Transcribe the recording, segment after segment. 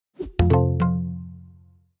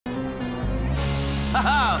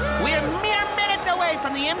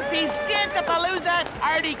from the MC's Dance-A-Palooza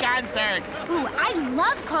Party Concert. Ooh, I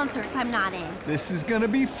love concerts I'm not in. This is gonna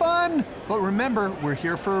be fun. But remember, we're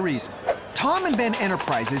here for a reason. Tom and Ben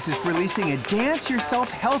Enterprises is releasing a Dance Yourself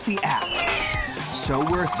Healthy app. So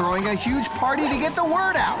we're throwing a huge party to get the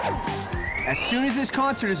word out. As soon as this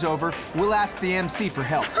concert is over, we'll ask the MC for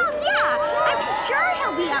help. Oh, yeah! I'm sure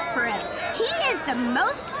he'll be up for it. He is the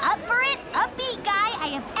most up for it, upbeat guy I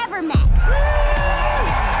have ever met.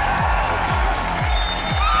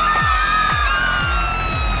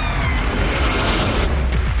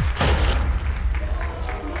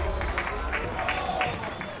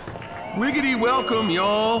 Wiggity welcome,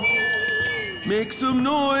 y'all. Make some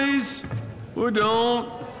noise. Or don't.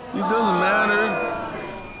 It doesn't matter.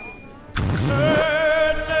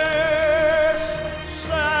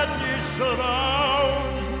 Sadness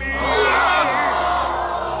surrounds me.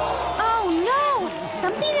 Oh, no!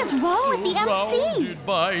 Something is wrong with the MC. Surrounded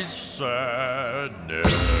by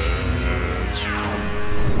sadness.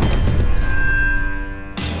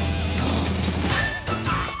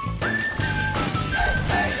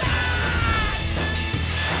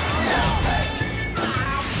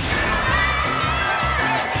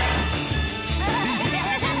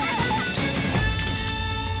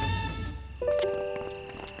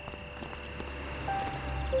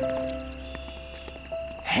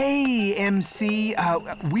 Hey, MC,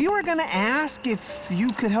 we were gonna ask if you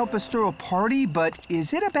could help us throw a party, but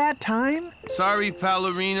is it a bad time? Sorry,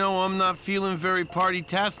 Palorino, I'm not feeling very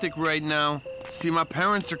party-tastic right now. See, my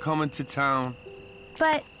parents are coming to town.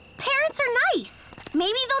 But parents are nice.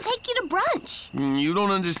 Maybe they'll take you to brunch. You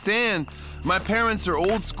don't understand. My parents are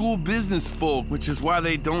old-school business folk, which is why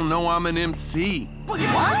they don't know I'm an MC.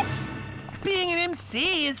 What? Being an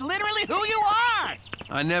MC is literally who you are.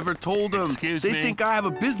 I never told them. Excuse they me? think I have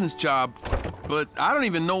a business job, but I don't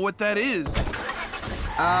even know what that is.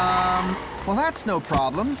 Well, that's no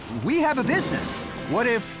problem. We have a business. What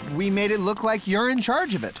if we made it look like you're in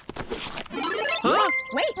charge of it? Huh?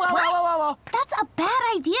 Wait, Whoa. That's a bad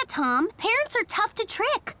idea, Tom. Parents are tough to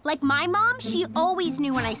trick. Like my mom, she always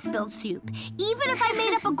knew when I spilled soup, even if I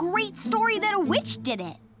made up a great story that a witch did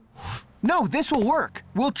it. No, this will work.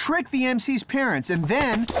 We'll trick the MC's parents, and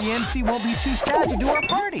then the MC won't be too sad to do our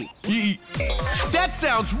party. That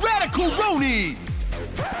sounds radical-roni!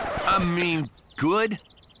 I mean, good.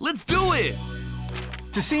 Let's do it!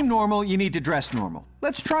 To seem normal, you need to dress normal.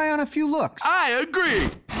 Let's try on a few looks. I agree!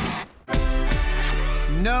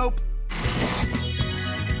 Nope.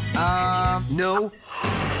 No.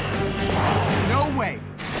 No way.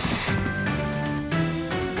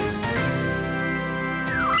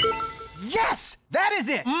 Yes! That is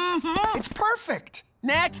it! Mm-hmm. It's perfect!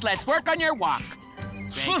 Next, let's work on your walk.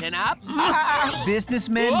 Straighten up.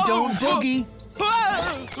 Businessmen don't boogie.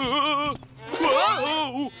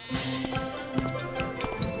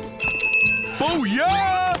 Oh,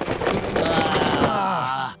 yeah!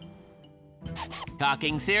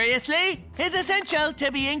 Talking seriously is essential to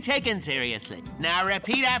being taken seriously. Now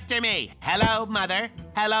repeat after me. Hello, mother.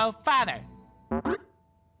 Hello, father.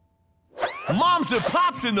 Moms and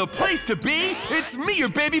pops in the place to be. It's me, your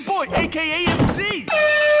baby boy, a.k.a. MC.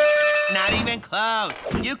 Not even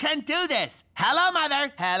close. You can do this. Hello,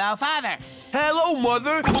 mother. Hello, father. Hello,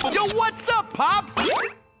 mother. Yo, what's up, pops?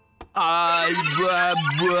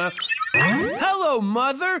 Hello,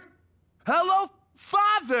 mother. Hello,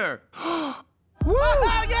 father. Woo!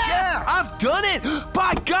 Oh, yeah! I've done it!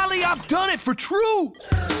 By golly, I've done it for true!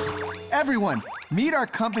 Everyone, meet our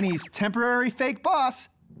company's temporary fake boss,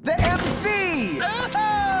 the MC! Go!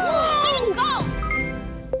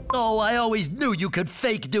 Oh, I always knew you could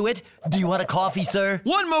fake do it. Do you want a coffee, sir?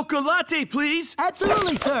 One mocha latte, please.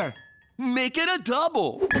 Absolutely, sir. Make it a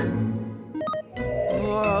double.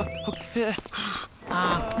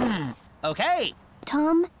 Okay.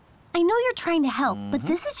 Tom, I know you're trying to help, but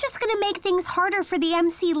this is just gonna make things harder for the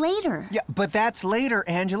MC later. Yeah, but that's later,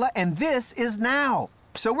 Angela, and this is now.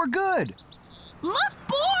 So we're good. Look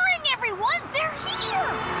boring, everyone! They're here!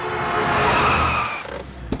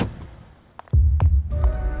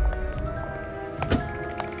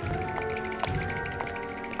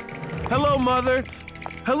 Hello, mother.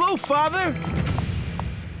 Hello, father.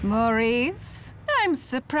 Maurice, I'm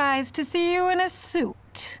surprised to see you in a suit.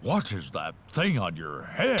 What is that thing on your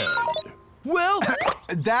head? Well,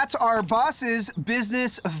 That's our boss's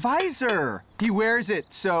business visor. He wears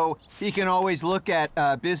it so he can always look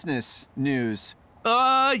at business news.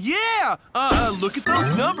 yeah. Look at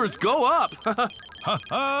those numbers go up. Ha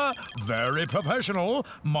ha! Very professional.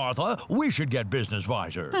 Martha, we should get business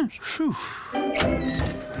visors. Phew.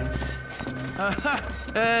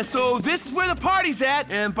 So this is where the party's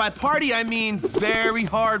at, and by party I mean very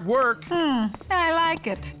hard work. I like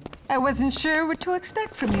it. I wasn't sure what to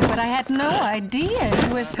expect from you, but I had no idea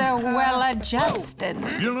you were so well adjusted.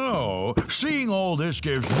 You know, seeing all this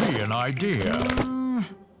gives me an idea.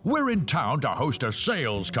 We're in town to host a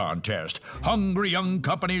sales contest. Hungry young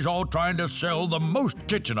companies all trying to sell the most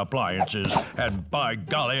kitchen appliances. And by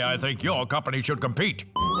golly, I think your company should compete.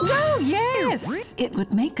 Oh, yes. It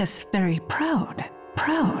would make us very proud.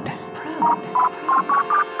 Proud.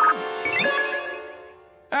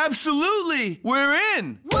 Absolutely! We're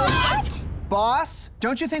in! What? Boss,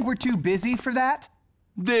 don't you think we're too busy for that?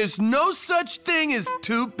 There's no such thing as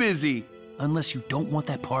too busy. Unless you don't want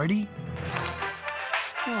that party.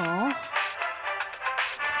 Oh.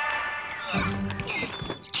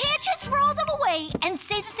 Can't you throw them away and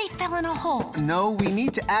say that they fell in a hole? No, we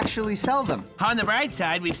need to actually sell them. On the bright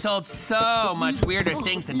side, we've sold so much weirder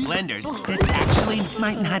things than blenders. This actually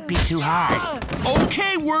might not be too hard.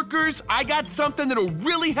 Okay, workers, I got something that'll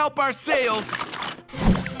really help our sales.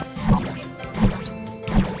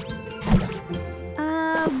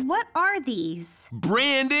 What are these?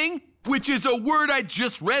 Branding, which is a word I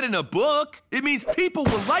just read in a book. It means people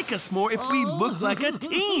will like us more if we look like a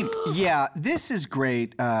team. Yeah, this is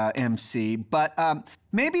great, MC, but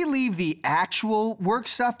maybe leave the actual work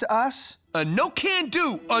stuff to us? No can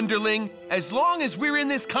do, underling. As long as we're in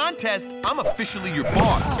this contest, I'm officially your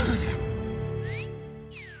boss.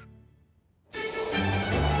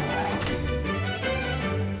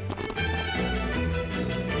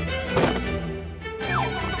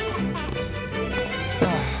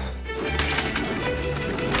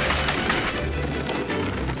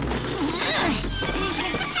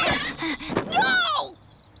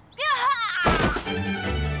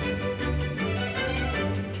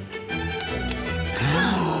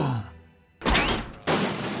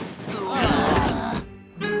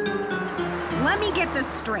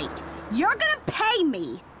 Straight. You're gonna pay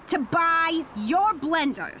me to buy your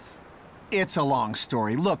blenders. It's a long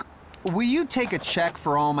story. Look, will you take a check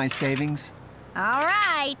for all my savings? All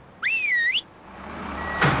right.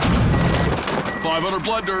 500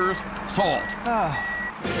 blenders, sold.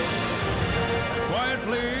 Quiet,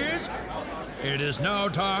 please. It is now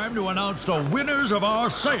time to announce the winners of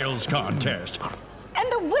our sales contest.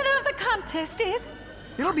 And the winner of the contest is...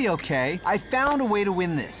 It'll be okay. I found a way to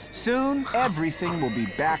win this. Soon, everything will be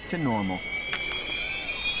back to normal.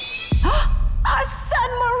 Our son,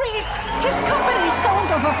 Maurice! His company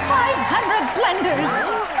sold over 500 blenders!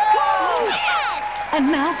 Yes!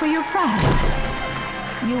 And now for your prize.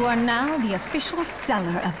 You are now the official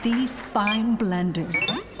seller of these fine blenders.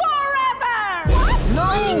 Forever!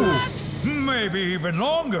 No! Maybe even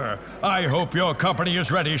longer. I hope your company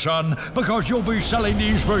is ready, son, because you'll be selling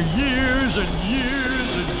these for years and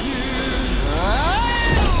years and years.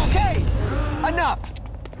 Okay, enough.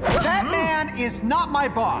 That man is not my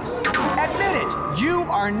boss. Admit it, you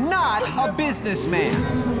are not a businessman.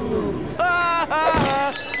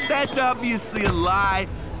 That's obviously a lie.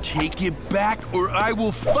 Take it back or I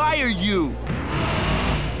will fire you.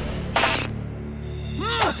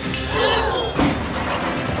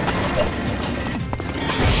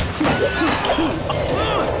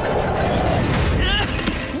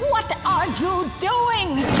 What are you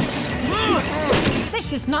doing?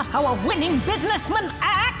 This is not how a winning businessman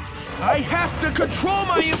acts. I have to control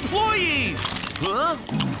my employees. Huh?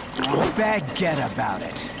 Forget about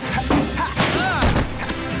it.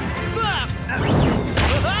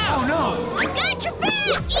 Oh no! I got your back!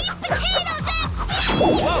 Eat potatoes, MC!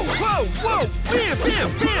 Whoa, whoa, whoa! Bam, bam,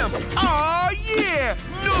 bam! Aw, yeah!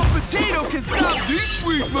 No potato can stop these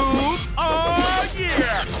sweet moves! Aw,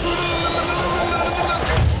 yeah!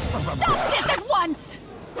 Stop this at once!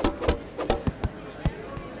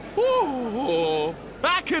 Oh,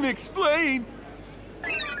 I can explain.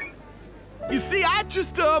 You see, I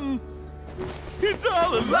just, it's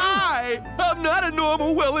all a lie. I'm not a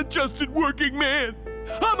normal, well-adjusted working man.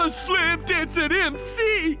 I'm a slam dancing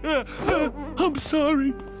MC. I'm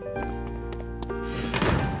sorry.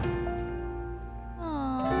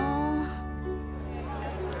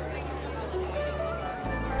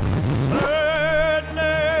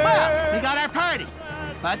 Well, we got our party.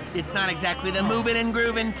 But it's not exactly the moving and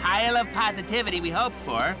grooving pile of positivity we hoped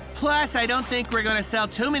for. Plus, I don't think we're gonna sell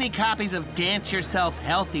too many copies of Dance Yourself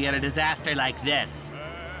Healthy at a disaster like this.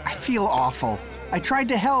 I feel awful. I tried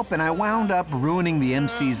to help and I wound up ruining the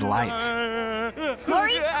MC's life.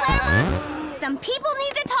 Maurice Claremont, some people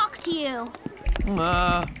need to talk to you.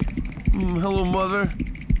 Hello, Mother.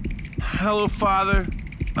 Hello, Father.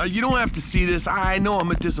 You don't have to see this. I know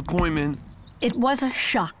I'm a disappointment. It was a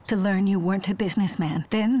shock to learn you weren't a businessman.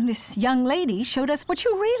 Then this young lady showed us what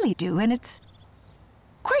you really do, and it's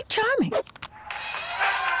quite charming.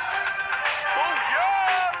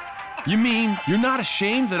 You mean you're not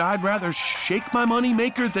ashamed that I'd rather shake my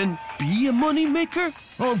moneymaker than be a moneymaker?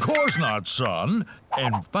 Of course not, son.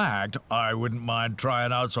 In fact, I wouldn't mind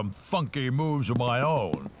trying out some funky moves of my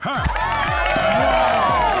own. Ha!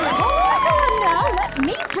 Hold on now, let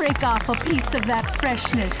me break off a piece of that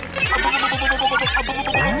freshness.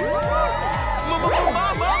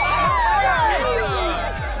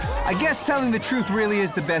 I guess telling the truth really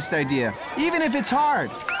is the best idea, even if it's hard.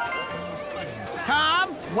 Tom,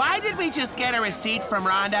 why did we just get a receipt from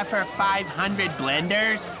Rhonda for 500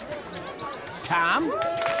 blenders? Tom? At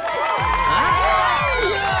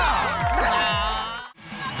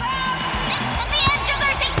the edge of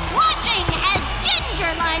their seats watching as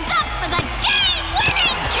Ginger lines up for the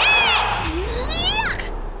game-winning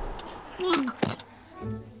kick!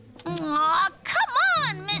 Aw, come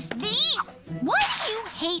on, Miss B. Why do you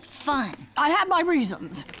hate fun? I have my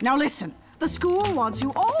reasons. Now listen. The school wants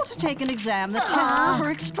you all to take an exam that tests for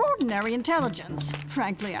extraordinary intelligence.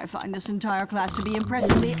 Frankly, I find this entire class to be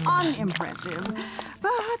impressively unimpressive.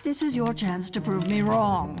 But this is your chance to prove me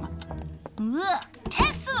wrong. Ugh,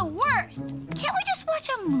 tests are the worst. Can't we just watch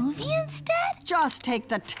a movie instead? Just take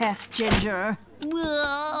the test, Ginger.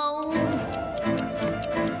 Whoa.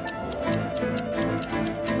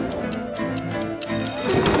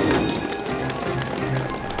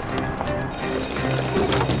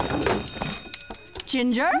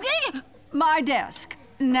 Ginger, my desk,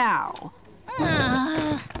 now.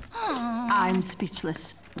 I'm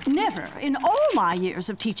speechless. Never in all my years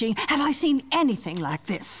of teaching have I seen anything like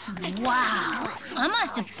this. Wow, I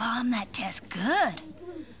must have bombed that test good.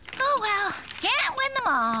 Oh well, can't win them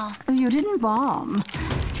all. You didn't bomb.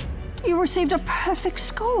 You received a perfect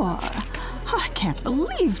score. I can't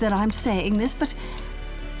believe that I'm saying this, but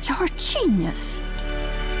you're a genius.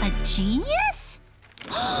 A genius?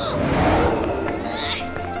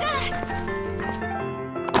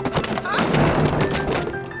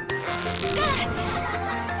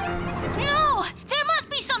 No, there must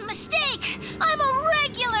be some mistake. I'm a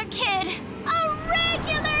regular kid. A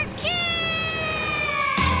regular kid!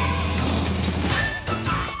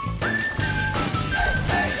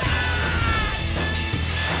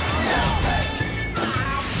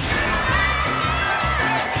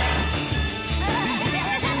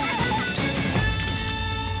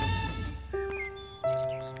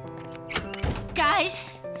 Guys,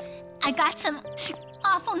 I got some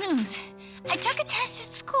awful news. I took a test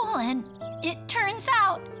at school and it turns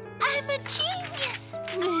out I'm a genius.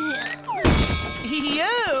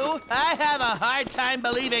 You? I have a hard time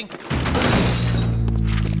believing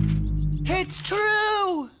it's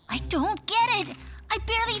true. I don't get it. I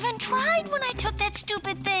barely even tried when I took that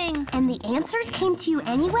stupid thing. And the answers came to you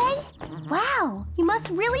anyway? Wow, you must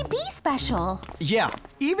really be special. Yeah,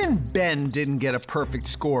 even Ben didn't get a perfect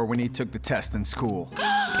score when he took the test in school.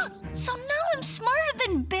 So now I'm smarter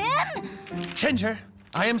than Ben? Ginger,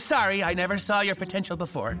 I am sorry I never saw your potential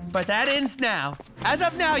before, but that ends now. As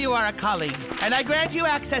of now, you are a colleague, and I grant you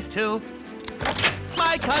access to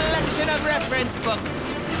my collection of reference books.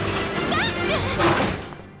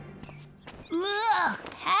 Ugh,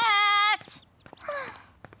 pass.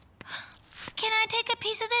 Can I take a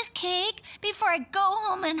piece of this cake before I go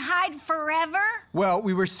home and hide forever? Well,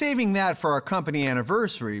 we were saving that for our company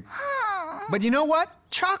anniversary. But you know what?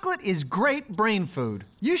 Chocolate is great brain food.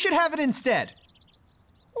 You should have it instead.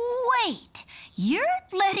 Wait, you're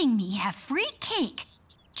letting me have free cake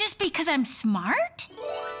just because I'm smart?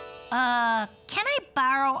 Can I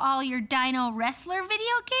borrow all your Dino Wrestler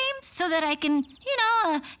video games so that I can,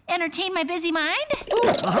 entertain my busy mind?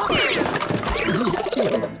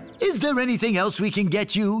 Is there anything else we can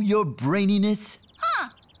get you, your braininess? Huh,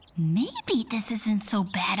 maybe this isn't so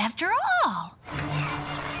bad after all.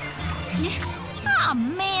 Oh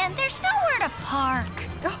man, there's nowhere to park.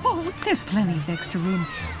 Oh, there's plenty of extra room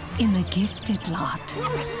in the gifted lot.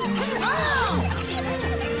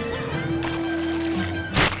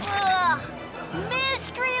 Ugh,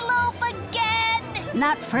 mystery loaf again!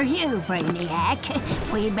 Not for you,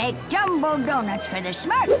 Brainiac. We make jumbo donuts for the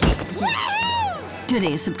smart kids.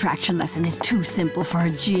 Today's subtraction lesson is too simple for a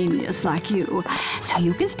genius like you, so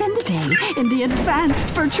you can spend the day in the advanced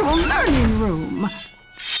virtual learning room.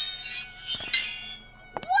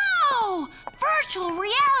 Whoa! Virtual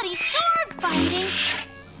reality sword fighting!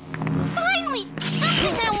 Finally,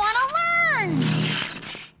 something I want to learn!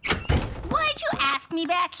 Why'd you ask me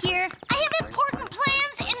back here? I have important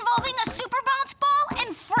plans involving a super bounce ball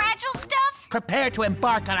and fragile stuff. Prepare to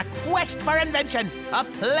embark on a quest for invention, a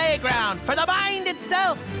playground for the mind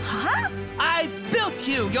itself. Huh? I built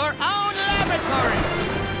you your own laboratory.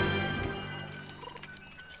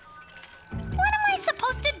 What am I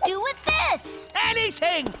supposed to do with this?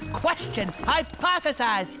 Anything! Question,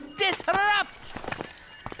 hypothesize, disrupt.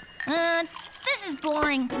 This is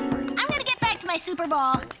boring. I'm gonna get back to my Super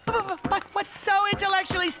Ball. But what's so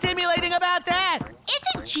intellectually stimulating about that?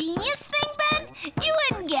 It's a genius thing, Ben. You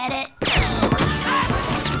wouldn't get it.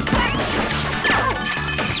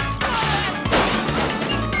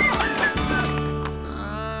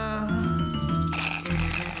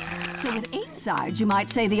 So with 8 sides, you might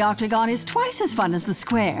say the octagon is twice as fun as the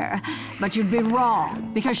square. But you'd be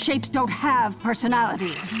wrong, because shapes don't have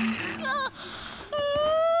personalities.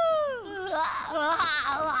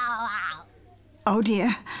 Oh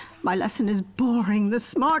dear, my lesson is boring the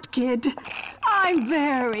smart kid. I'm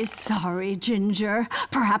very sorry, Ginger.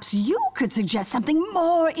 Perhaps you could suggest something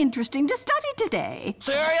more interesting to study today.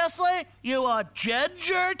 Seriously? You want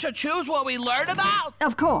Ginger to choose what we learn about?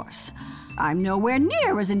 Of course. I'm nowhere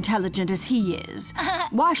near as intelligent as he is.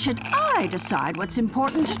 Why should I decide what's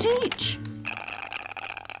important to teach?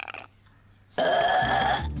 Keep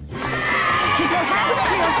your hands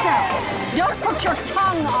to yourself. Don't put your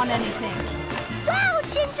tongue on anything. Wow,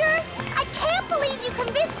 Ginger! I can't believe you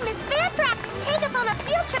convinced Miss Vanthrax to take us on a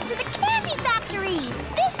field trip to the candy factory!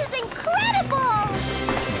 This is incredible!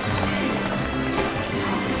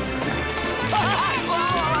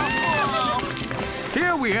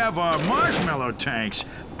 Here we have our marshmallow tanks.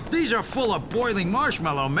 These are full of boiling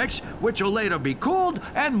marshmallow mix, which will later be cooled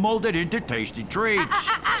and molded into tasty treats.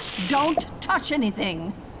 Don't touch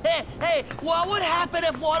anything. Hey, what would happen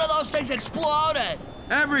if one of those things exploded?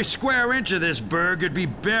 Every square inch of this burg would be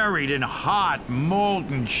buried in hot,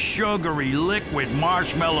 molten, sugary, liquid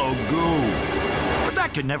marshmallow goo. But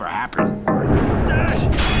that could never happen.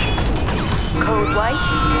 Code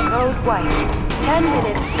white. 10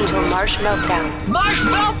 minutes until Marsh Meltdown. Marsh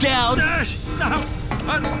Meltdown?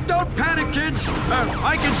 Don't panic, kids.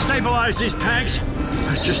 I can stabilize these tanks.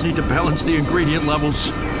 I just need to balance the ingredient levels.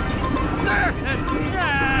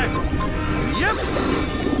 Yep.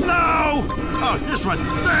 No! Oh, this one.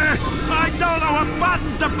 I don't know what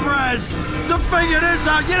buttons to press. To figure this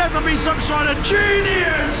out, you'd have to be some sort of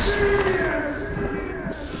genius.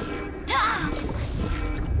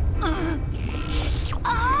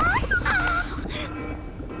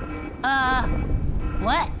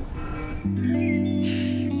 What?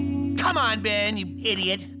 Come on, Ben, you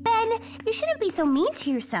idiot. Ben, you shouldn't be so mean to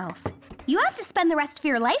yourself. You have to spend the rest of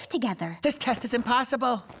your life together. This test is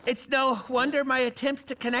impossible. It's no wonder my attempts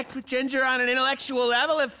to connect with Ginger on an intellectual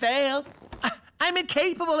level have failed. I'm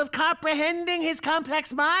incapable of comprehending his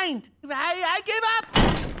complex mind. I give up.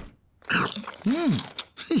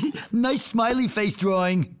 Nice smiley face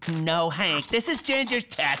drawing. No, Hank, this is Ginger's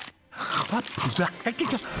test. Pavlov's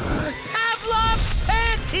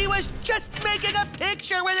pants! He was just making a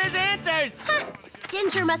picture with his answers!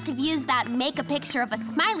 Ginger must have used that make a picture of a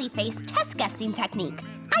smiley face test guessing technique.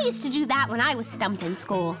 I used to do that when I was stumped in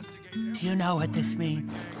school. You know what this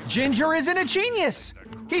means. Ginger isn't a genius.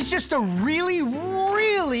 He's just a really,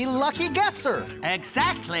 really lucky guesser.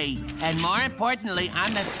 Exactly. And more importantly,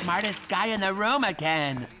 I'm the smartest guy in the room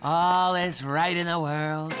again. All is right in the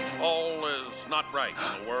world. All is not right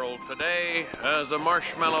in the world today, as a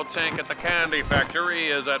marshmallow tank at the candy factory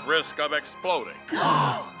is at risk of exploding.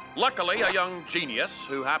 Luckily, a young genius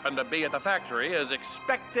who happened to be at the factory is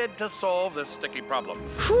expected to solve this sticky problem.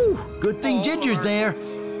 Whew, good thing Ginger's there.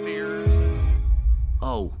 Fears.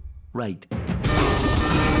 Oh, right.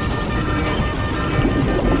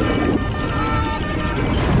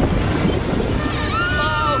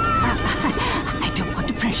 I don't want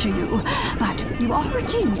to pressure you, but you are a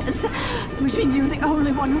genius, which means you're the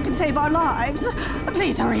only one who can save our lives.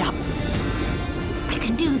 Please hurry up. I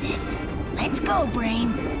can do this. Let's go,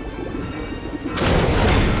 Brain.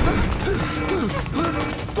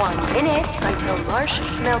 1 minute until Marsh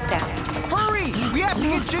Meltdown. Hurry! We have to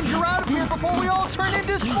get Ginger out of here before we all turn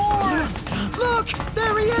into s'mores! Look,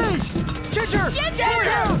 there he is! Ginger!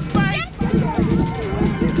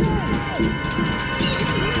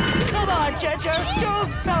 Come on, Ginger,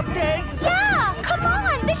 do something! Yeah, come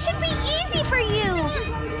on, this should be easy for you.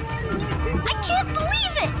 I can't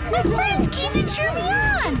believe it! My friends came to cheer me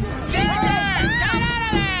on! Ginger! Get out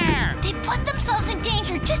of there! They put themselves in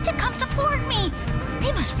danger just to come support me!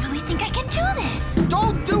 They must really think I can do this!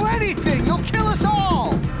 Don't do anything! You'll kill us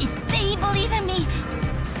all! If they believe in me,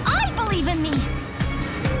 I believe in me!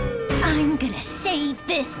 I'm gonna save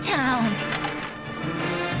this town!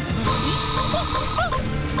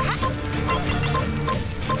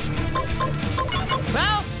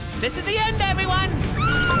 This is the end, everyone! 3.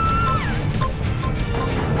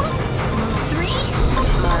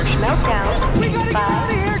 Marsh meltdown. We gotta get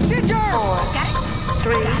out of here, Ginger! 4. Got it?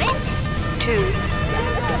 3. Got it? 2.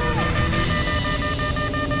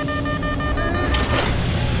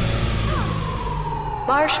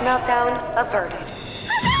 Marsh meltdown averted.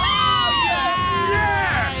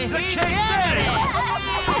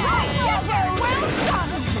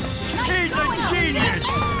 He's a genius!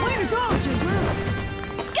 Way to go, Ginger!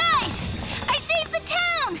 Guys, I saved the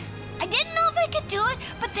town! I didn't know if I could do it,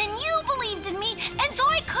 but then you believed in me, and so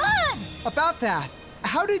I could! About that,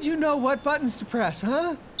 how did you know what buttons to press,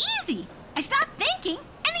 huh? Easy. I stopped thinking,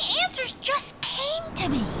 and the answers just came to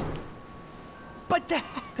me. But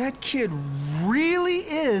that kid really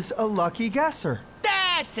is a lucky guesser.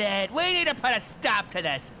 That's it. We need to put a stop to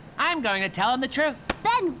this. I'm going to tell him the truth.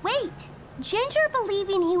 Ben, wait! Ginger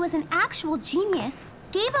believing he was an actual genius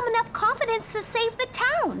gave him enough confidence to save the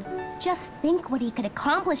town. Just think what he could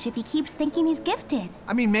accomplish if he keeps thinking he's gifted.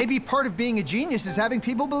 I mean, maybe part of being a genius is having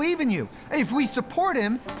people believe in you. If we support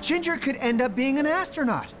him, Ginger could end up being an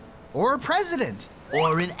astronaut. Or a president.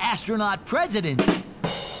 Or an astronaut president.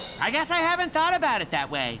 I guess I haven't thought about it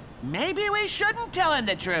that way. Maybe we shouldn't tell him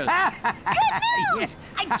the truth. Good news!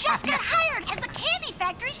 I just got hired as the candy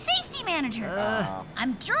factory safety manager.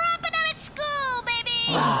 I'm dropping out of school,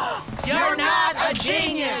 baby! You're not a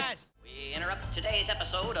genius! We interrupt today's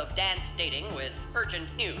episode of Dance Dating with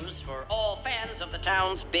urgent news for all fans of the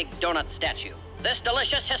town's Big Donut statue. This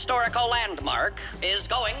delicious historical landmark is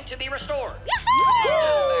going to be restored.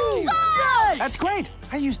 That's great.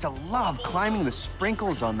 I used to love climbing the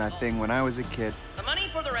sprinkles on that thing when I was a kid. The money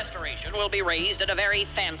for the restoration will be raised at a very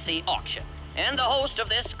fancy auction. And the host of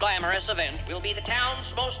this glamorous event will be the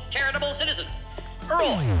town's most charitable citizen, Roy.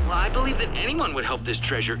 Well, I believe that anyone would help this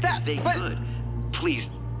treasure if they could. Please,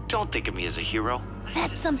 don't think of me as a hero.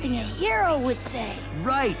 That's something a hero would say.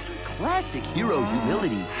 Right. Classic hero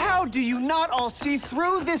humility. How do you not all see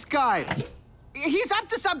through this guy? He's up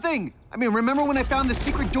to something! I mean, remember when I found the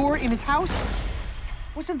secret door in his house?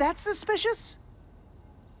 Wasn't that suspicious?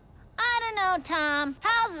 I don't know, Tom.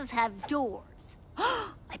 Houses have doors.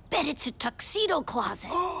 I bet it's a tuxedo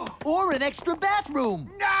closet. Or an extra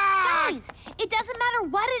bathroom. Guys, it doesn't matter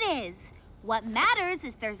what it is. What matters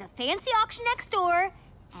is there's a fancy auction next door,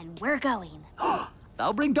 and we're going.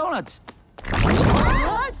 I'll bring donuts.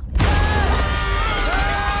 What?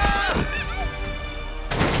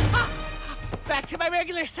 Back to my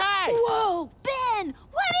regular size. Whoa, Ben!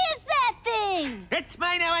 What is that thing? It's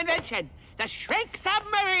my new invention, the Shrink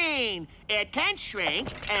Submarine. It can shrink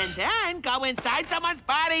and then go inside someone's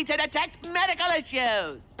body to detect medical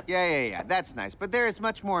issues. Yeah, that's nice. But there is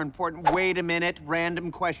much more important. Wait a minute,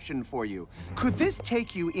 random question for you. Could this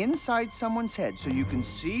take you inside someone's head so you can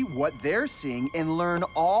see what they're seeing and learn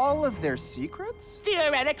all of their secrets?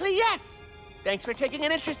 Theoretically, yes. Thanks for taking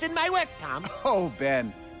an interest in my work, Tom. Oh,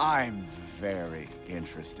 Ben, I'm very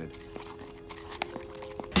interested.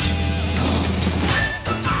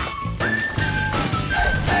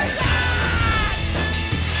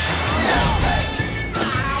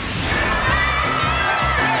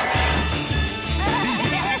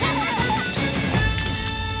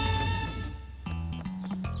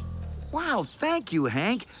 Wow, thank you,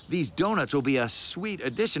 Hank. These donuts will be a sweet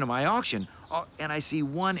addition to my auction. Oh, and I see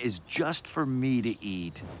one is just for me to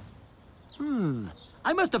eat.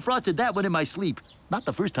 I must have frosted that one in my sleep. Not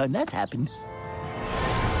the first time that's happened.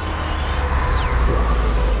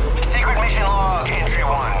 Secret mission log, entry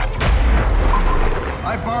 1.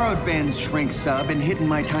 I borrowed Ben's shrink sub and hidden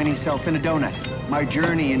my tiny self in a donut. My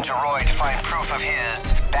journey into Roy to find proof of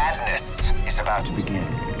his badness is about to begin.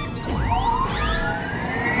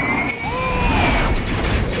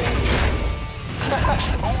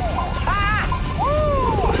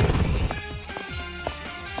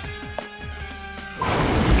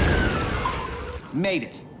 Made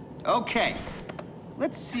it. Okay.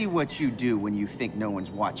 Let's see what you do when you think no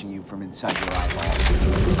one's watching you from inside your eyeballs.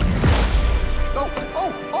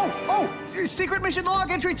 Oh! Secret mission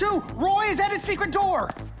log entry 2. Roy is at his secret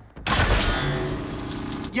door.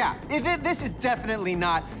 Yeah, this is definitely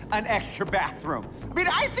not an extra bathroom. I mean,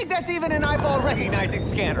 I think that's even an eyeball recognizing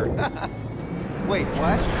scanner. Wait,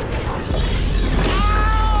 what?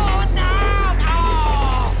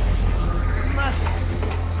 No! Must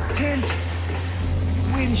tint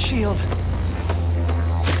windshield.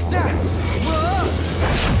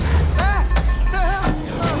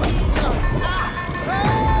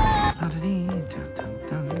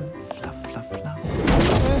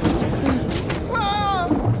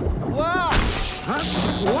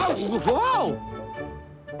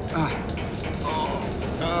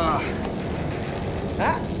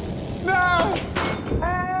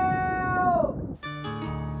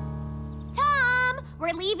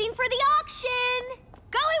 we're leaving for the auction.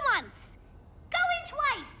 Going once, going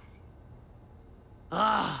twice.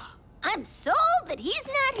 I'm sold that he's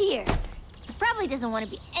not here. He probably doesn't want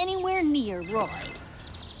to be anywhere near Roy.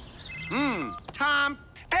 Tom.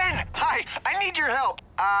 Ben, hi, I need your help.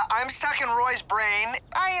 I'm stuck in Roy's brain.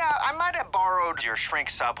 I might have borrowed your shrink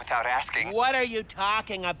sub without asking. What are you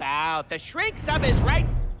talking about? The shrink sub is right...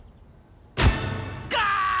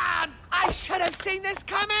 God! I should have seen this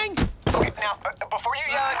coming! Okay, now, before you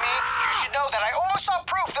yell at me, you should know that I almost saw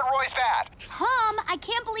proof that Roy's bad. Tom, I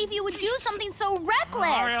can't believe you would do something so reckless.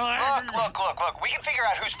 Look. We can figure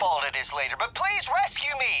out whose fault it is later, but please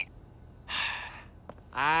rescue me.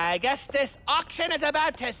 I guess this auction is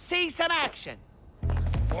about to see some action.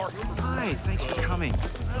 Hi, thanks for coming.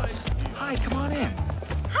 Hi, come on in.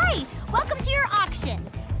 Hi, welcome to your auction.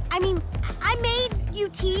 I made you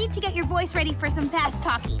tea to get your voice ready for some fast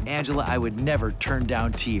talking. Angela, I would never turn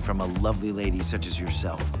down tea from a lovely lady such as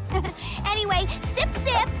yourself. Anyway, sip,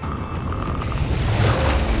 sip.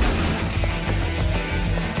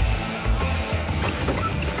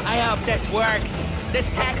 I hope this works. This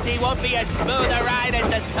taxi won't be as smooth a ride as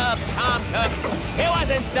the sub Tom took. It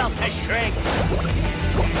wasn't built to shrink.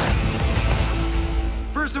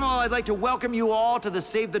 First of all, I'd like to welcome you all to the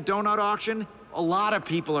Save the Donut auction. A lot of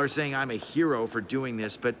people are saying I'm a hero for doing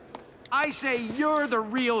this, but I say you're the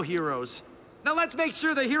real heroes. Now let's make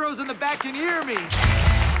sure the heroes in the back can hear me.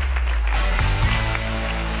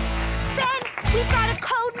 Ben, we've got a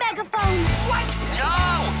code megaphone. What?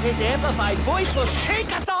 No! His amplified voice will shake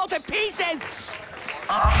us all to pieces!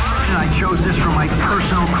 I chose this from my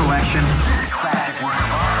personal collection. This classic work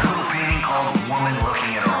of art, a little painting called Woman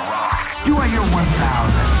Looking at a Rock. Do I hear 1,000?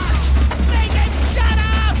 Make it shut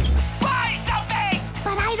up! Buy something!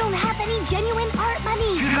 But I don't have any genuine art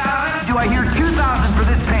money. 2,000? Do I hear 2,000 for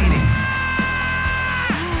this painting?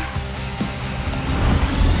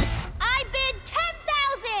 I bid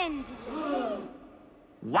 10,000!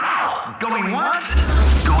 Wow! Going once,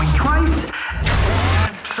 going twice,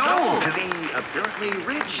 and sold to the apparently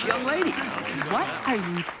rich young lady. What are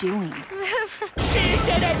you doing? She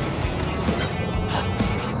did it!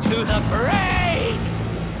 To the brain!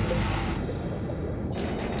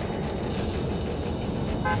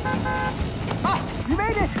 You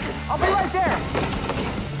made it! I'll be right there!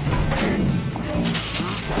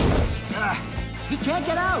 He can't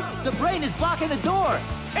get out! The brain is blocking the door!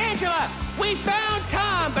 Angela, we found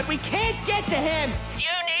Tom, but we can't get to him.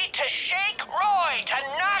 You need to shake Roy to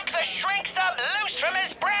knock the shrink sub loose from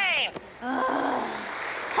his brain.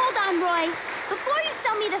 Hold on, Roy. Before you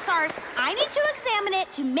sell me this art, I need to examine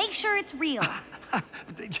it to make sure it's real.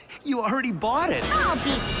 You already bought it. I'll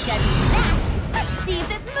be the judge of that. Let's see if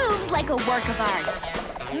it moves like a work of art.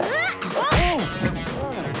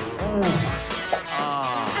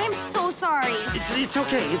 I'm so sorry. It's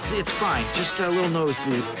okay. It's fine. Just a little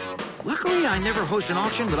nosebleed. Luckily, I never host an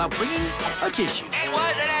auction without bringing a tissue. It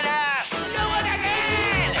wasn't enough. Do it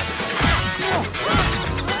again.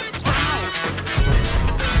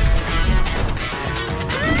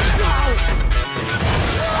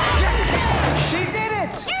 She did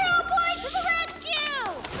it! Hero boy to the rescue!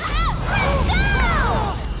 Let's go!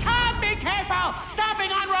 Tom, be careful.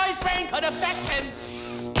 Stomping on Roy's brain could affect him.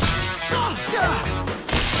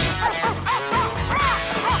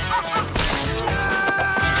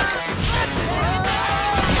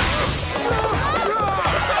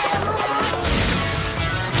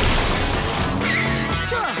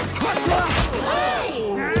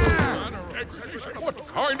 What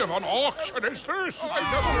kind of an auction is this? Well,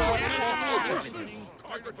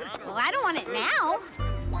 I don't want it now.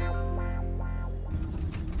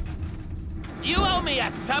 You owe me a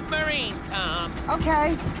submarine, Tom.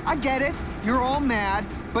 Okay, I get it. You're all mad,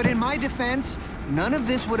 but in my defense, none of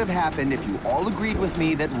this would have happened if you all agreed with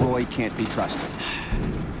me that Roy can't be trusted.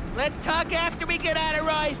 Let's talk after we get out of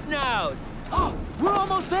Roy's nose. Oh, we're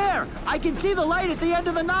almost there! I can see the light at the end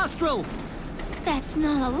of the nostril! That's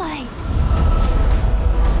not a light.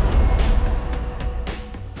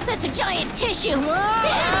 That's a giant tissue.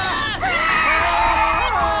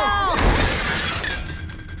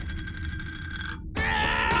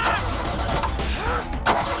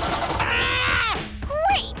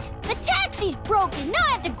 Great! The taxi's broken. Now I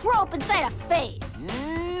have to grope inside a face.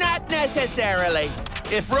 Not necessarily.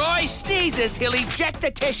 If Roy sneezes, he'll eject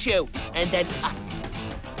the tissue, and then us.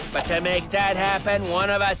 But to make that happen, one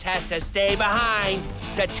of us has to stay behind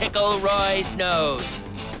to tickle Roy's nose.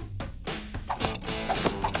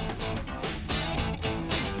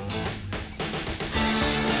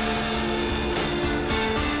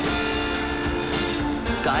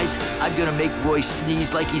 Guys, I'm gonna make Roy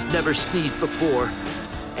sneeze like he's never sneezed before.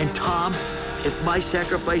 And Tom, If my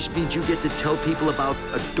sacrifice means you get to tell people about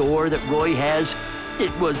a door that Roy has,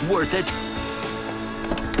 it was worth it.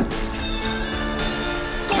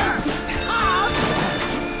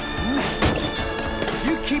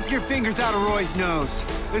 You keep your fingers out of Roy's nose.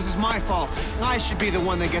 This is my fault. I should be the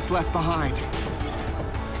one that gets left behind.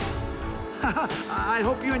 I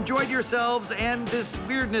hope you enjoyed yourselves and this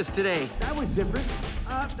weirdness today. That was different.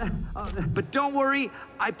 But don't worry,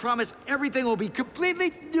 I promise everything will be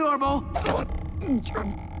completely normal.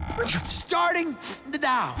 Starting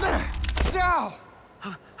now. Now!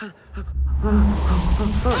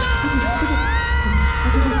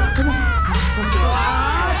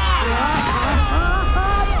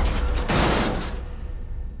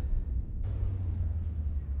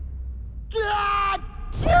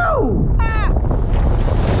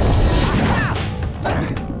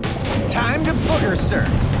 Time to booger surf.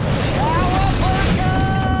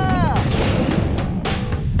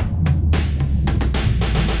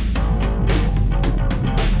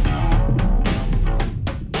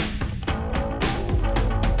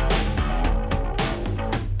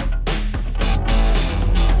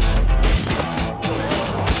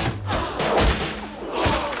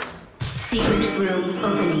 Secret room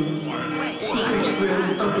opening. Secret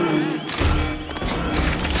room opening.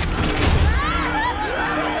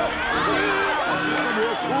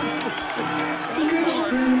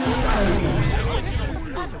 Secret room closing.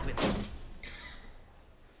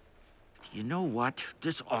 You know what?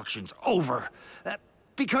 This auction's over.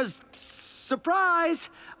 Because, surprise,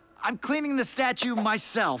 I'm cleaning the statue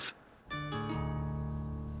myself.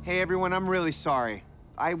 Hey, everyone, I'm really sorry.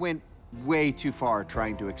 I went way too far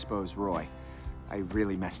trying to expose Roy. I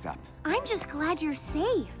really messed up. I'm just glad you're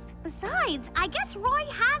safe. Besides, I guess Roy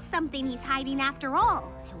has something he's hiding after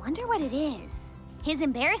all. I wonder what it is. His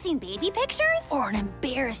embarrassing baby pictures? Or an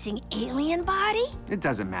embarrassing alien body? It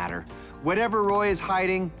doesn't matter. Whatever Roy is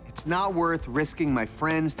hiding, it's not worth risking my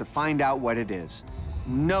friends to find out what it is.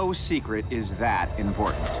 No secret is that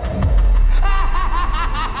important.